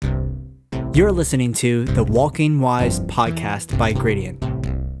You're listening to the Walking Wise podcast by Gradient.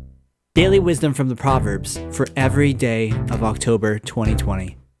 Daily wisdom from the Proverbs for every day of October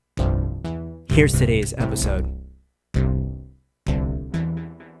 2020. Here's today's episode.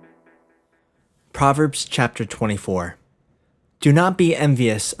 Proverbs chapter 24. Do not be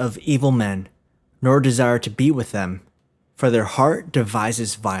envious of evil men, nor desire to be with them, for their heart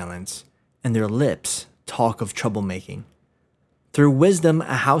devises violence, and their lips talk of troublemaking. Through wisdom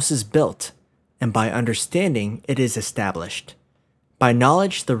a house is built, and by understanding it is established. By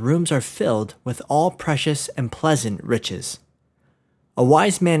knowledge the rooms are filled with all precious and pleasant riches. A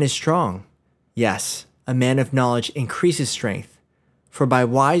wise man is strong. Yes, a man of knowledge increases strength. For by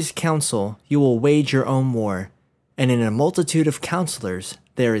wise counsel you will wage your own war, and in a multitude of counselors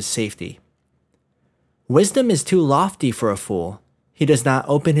there is safety. Wisdom is too lofty for a fool. He does not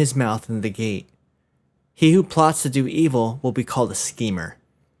open his mouth in the gate. He who plots to do evil will be called a schemer.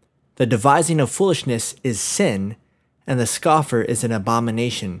 The devising of foolishness is sin, and the scoffer is an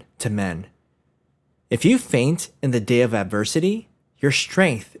abomination to men. If you faint in the day of adversity, your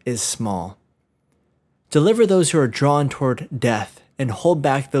strength is small. Deliver those who are drawn toward death, and hold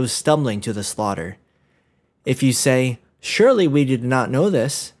back those stumbling to the slaughter. If you say, "Surely we did not know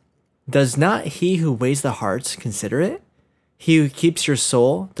this," does not he who weighs the hearts consider it? He who keeps your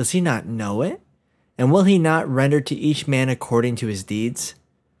soul, does he not know it? And will he not render to each man according to his deeds?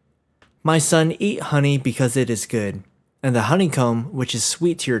 My son, eat honey because it is good, and the honeycomb which is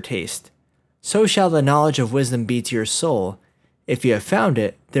sweet to your taste. So shall the knowledge of wisdom be to your soul. If you have found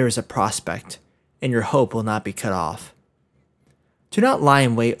it, there is a prospect, and your hope will not be cut off. Do not lie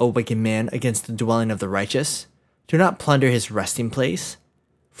in wait, O wicked man, against the dwelling of the righteous. Do not plunder his resting place.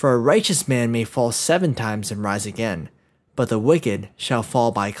 For a righteous man may fall 7 times and rise again, but the wicked shall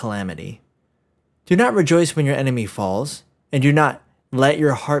fall by calamity. Do not rejoice when your enemy falls, and do not let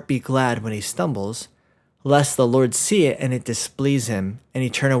your heart be glad when he stumbles, lest the Lord see it and it displease him, and he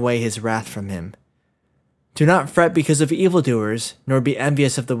turn away his wrath from him. Do not fret because of evildoers, nor be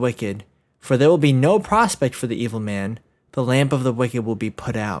envious of the wicked, for there will be no prospect for the evil man. The lamp of the wicked will be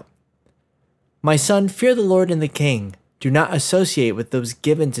put out. My son, fear the Lord and the king. Do not associate with those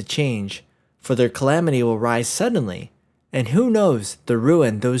given to change, for their calamity will rise suddenly, and who knows the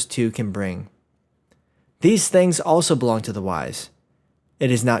ruin those two can bring. These things also belong to the wise. It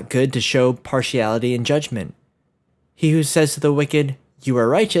is not good to show partiality in judgment. He who says to the wicked, "You are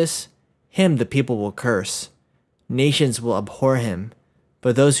righteous," him the people will curse. Nations will abhor him,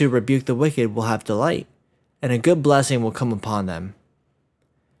 but those who rebuke the wicked will have delight, and a good blessing will come upon them.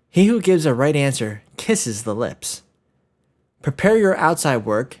 He who gives a right answer kisses the lips. Prepare your outside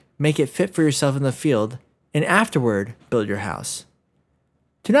work, make it fit for yourself in the field, and afterward build your house.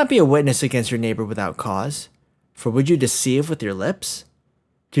 Do not be a witness against your neighbor without cause, for would you deceive with your lips?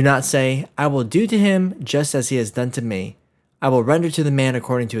 Do not say, "I will do to him just as he has done to me. I will render to the man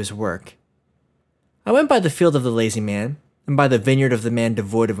according to his work." I went by the field of the lazy man, and by the vineyard of the man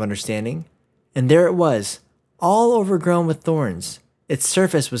devoid of understanding, and there it was, all overgrown with thorns. Its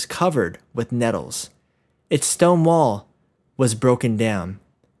surface was covered with nettles. Its stone wall was broken down.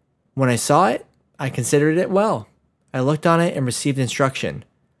 When I saw it, I considered it well. I looked on it and received instruction.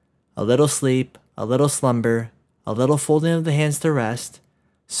 A little sleep, a little slumber, a little folding of the hands to rest.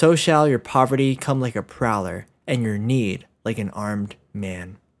 So shall your poverty come like a prowler, and your need like an armed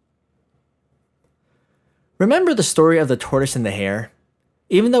man. Remember the story of the tortoise and the hare?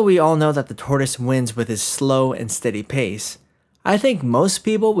 Even though we all know that the tortoise wins with his slow and steady pace, I think most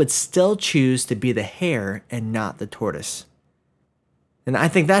people would still choose to be the hare and not the tortoise. And I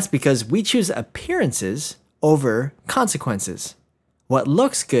think that's because we choose appearances over consequences. What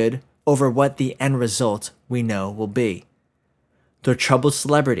looks good over what the end result we know will be. The troubled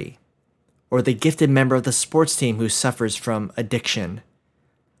celebrity, or the gifted member of the sports team who suffers from addiction.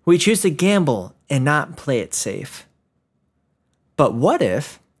 We choose to gamble and not play it safe. But what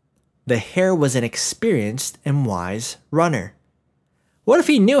if the hare was an experienced and wise runner? What if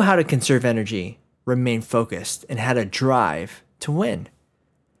he knew how to conserve energy, remain focused, and had a drive to win?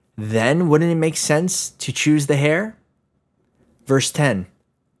 Then wouldn't it make sense to choose the hare? Verse 10.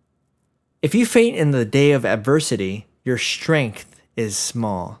 If you faint in the day of adversity, your strength is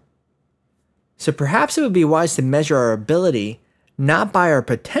small. So perhaps it would be wise to measure our ability not by our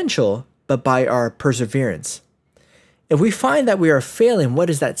potential, but by our perseverance. If we find that we are failing, what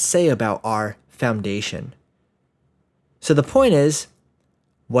does that say about our foundation? So the point is,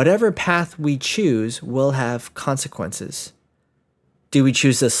 whatever path we choose will have consequences. Do we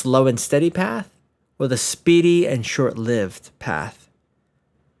choose the slow and steady path, or the speedy and short-lived path?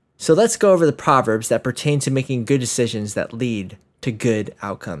 So let's go over the proverbs that pertain to making good decisions that lead to good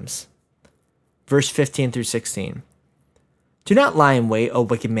outcomes. verse 15 through 16. Do not lie in wait, O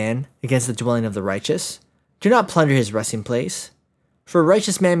wicked man, against the dwelling of the righteous. Do not plunder his resting place. For a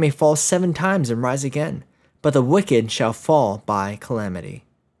righteous man may fall 7 times and rise again, but the wicked shall fall by calamity.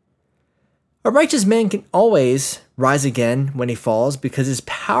 A righteous man can always rise again when he falls because his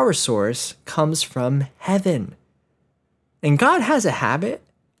power source comes from heaven. And God has a habit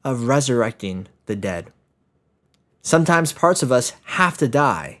of resurrecting the dead. Sometimes parts of us have to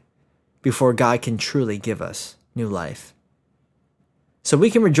die before God can truly give us new life. So we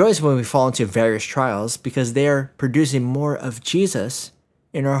can rejoice when we fall into various trials because they are producing more of Jesus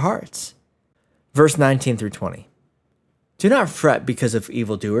in our hearts. Verse 19 through 20. Do not fret because of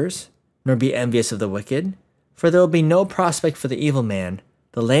evildoers, nor be envious of the wicked, for there will be no prospect for the evil man.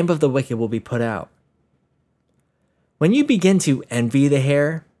 The lamp of the wicked will be put out. When you begin to envy the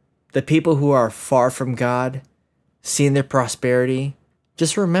hare, the people who are far from God, seeing their prosperity,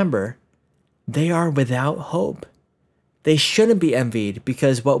 just remember, they are without hope. They shouldn't be envied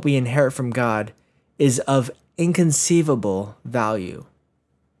because what we inherit from God is of inconceivable value.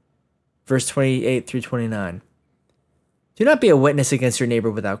 Verse 28 through 29. Do not be a witness against your neighbor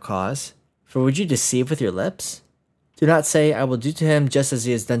without cause, for would you deceive with your lips? Do not say, I will do to him just as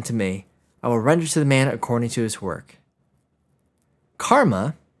he has done to me. I will render to the man according to his work.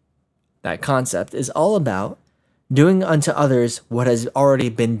 Karma, that concept, is all about doing unto others what has already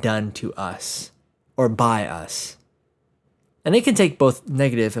been done to us or by us. And it can take both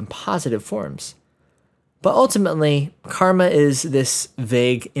negative and positive forms. But ultimately, karma is this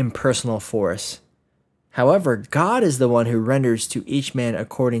vague, impersonal force. However, God is the one who renders to each man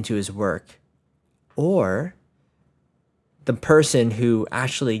according to his work, or the person who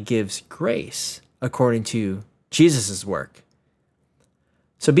actually gives grace according to Jesus' work.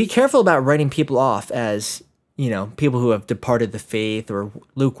 So be careful about writing people off as, people who have departed the faith or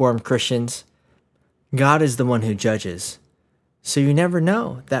lukewarm Christians. God is the one who judges. So you never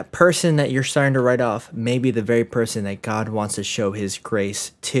know. That person that you're starting to write off may be the very person that God wants to show his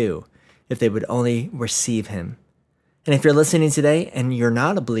grace to, if they would only receive him. And if you're listening today and you're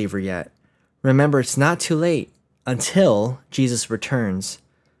not a believer yet, remember it's not too late until Jesus returns.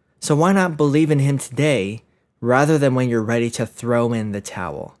 So why not believe in him today rather than when you're ready to throw in the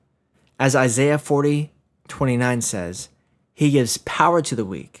towel? As Isaiah 40:29 says, he gives power to the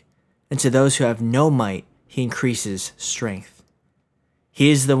weak, and to those who have no might, he increases strength. He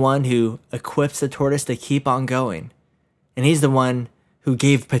is the one who equips the tortoise to keep on going. And he's the one who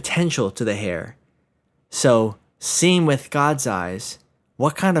gave potential to the hare. So, seeing with God's eyes,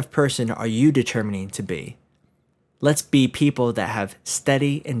 what kind of person are you determining to be? Let's be people that have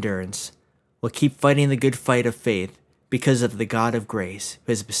steady endurance. We'll keep fighting the good fight of faith because of the God of grace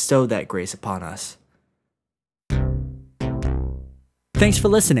who has bestowed that grace upon us. Thanks for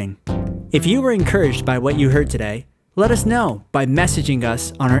listening. If you were encouraged by what you heard today, let us know by messaging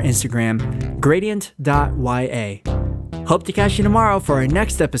us on our Instagram, gradient.ya. Hope to catch you tomorrow for our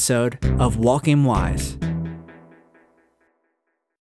next episode of Walking Wise.